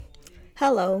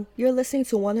Hello, you're listening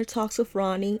to Wonder Talks with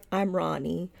Roni. I'm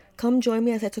Roni. Come join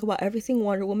me as I talk about everything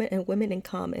Wonder Woman and women in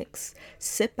comics.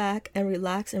 Sit back and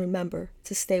relax and remember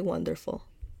to stay wonderful.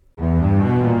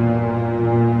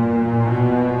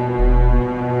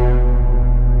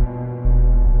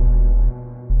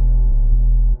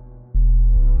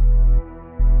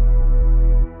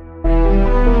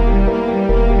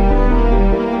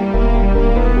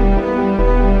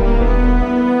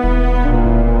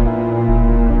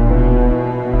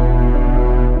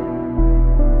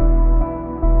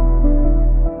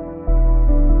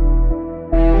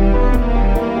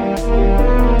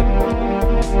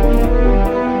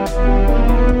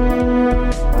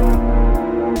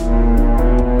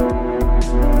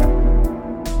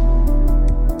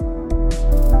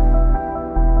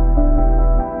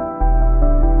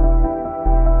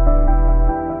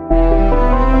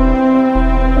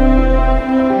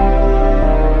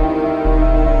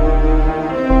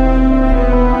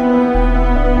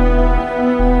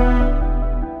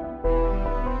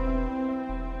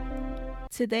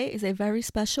 Today is a very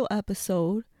special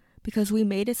episode because we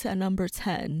made it to number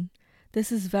 10.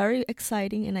 This is very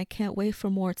exciting and I can't wait for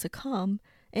more to come.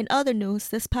 In other news,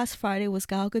 this past Friday was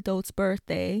Gal Gadot's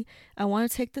birthday. I want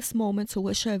to take this moment to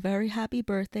wish her a very happy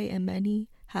birthday and many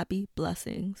happy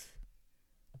blessings.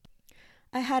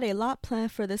 I had a lot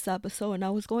planned for this episode and I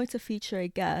was going to feature a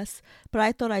guest, but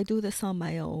I thought I'd do this on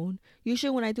my own.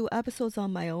 Usually when I do episodes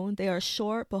on my own, they are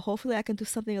short, but hopefully I can do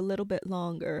something a little bit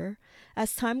longer.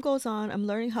 As time goes on, I'm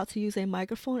learning how to use a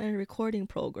microphone and a recording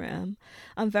program.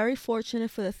 I'm very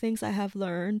fortunate for the things I have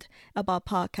learned about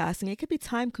podcasting. It could be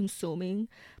time consuming,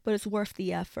 but it's worth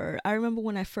the effort. I remember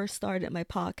when I first started my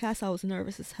podcast, I was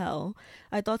nervous as hell.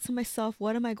 I thought to myself,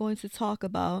 what am I going to talk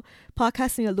about?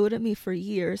 Podcasting eluded me for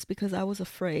years because I was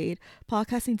afraid.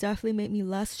 Podcasting definitely made me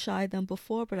less shy than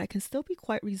before, but I can still be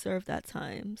quite reserved at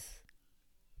times.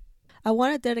 I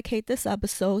want to dedicate this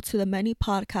episode to the many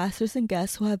podcasters and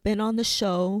guests who have been on the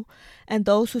show and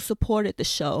those who supported the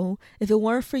show. If it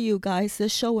weren't for you guys,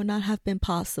 this show would not have been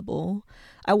possible.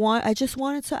 I just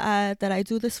wanted to add that I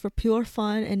do this for pure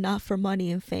fun and not for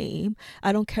money and fame.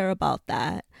 I don't care about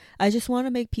that. I just want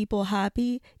to make people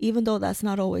happy, even though that's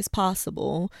not always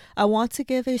possible. I want to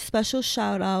give a special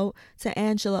shout out to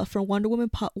Angela from Wonder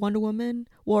Woman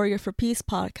Warrior for Peace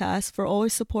podcast for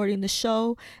always supporting the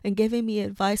show and giving me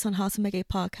advice on how to make a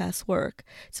podcast work.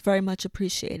 It's very much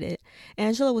appreciated.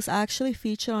 Angela was actually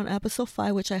featured on episode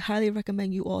 5, which I highly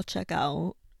recommend you all check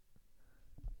out.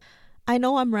 I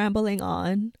know I'm rambling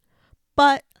on,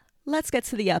 but let's get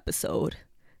to the episode.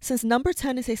 Since number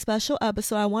 10 is a special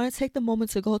episode, I want to take the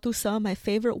moment to go through some of my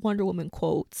favorite Wonder Woman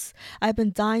quotes. I've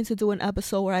been dying to do an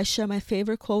episode where I share my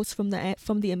favorite quotes from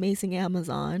the amazing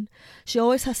Amazon. She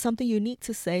always has something unique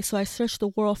to say, so I searched the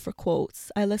world for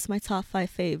quotes. I list my top 5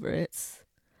 favorites.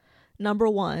 Number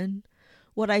 1,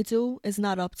 what I do is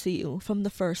not up to you, from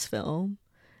the first film.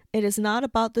 It is not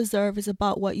about deserve, it's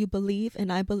about what you believe, and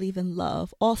I believe in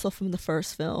love, also from the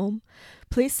first film.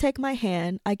 Please take my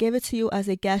hand. I give it to you as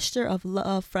a gesture of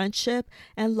love, friendship,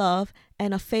 and love,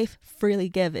 and a faith freely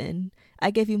given.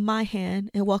 I give you my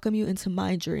hand and welcome you into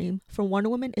my dream, from Wonder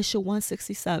Woman issue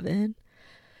 167.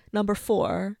 Number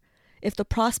 4, if the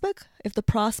prospect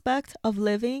of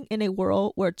living in a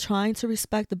world where trying to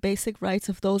respect the basic rights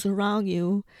of those around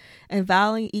you and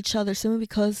valuing each other simply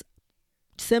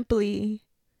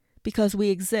because we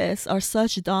exist are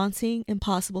such daunting,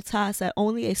 impossible tasks that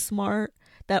only a superhero,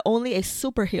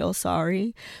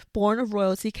 born of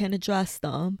royalty can address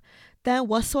them, then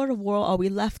what sort of world are we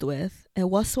left with?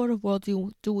 And what sort of world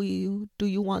do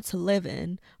you want to live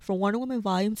in? From Wonder Woman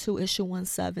Volume 2, Issue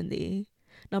 170.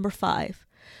 Number 5,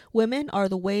 women are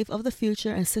the wave of the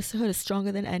future and sisterhood is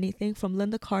stronger than anything, from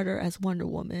Linda Carter as Wonder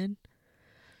Woman.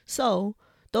 So,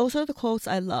 those are the quotes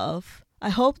I love. I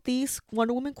hope these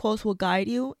Wonder Woman quotes will guide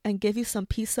you and give you some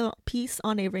peace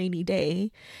on a rainy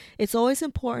day. It's always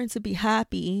important to be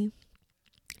happy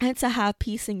and to have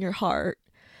peace in your heart.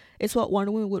 It's what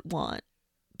Wonder Woman would want.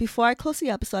 Before I close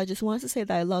the episode, I just wanted to say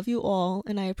that I love you all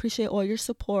and I appreciate all your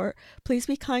support. Please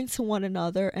be kind to one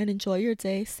another and enjoy your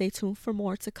day. Stay tuned for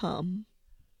more to come.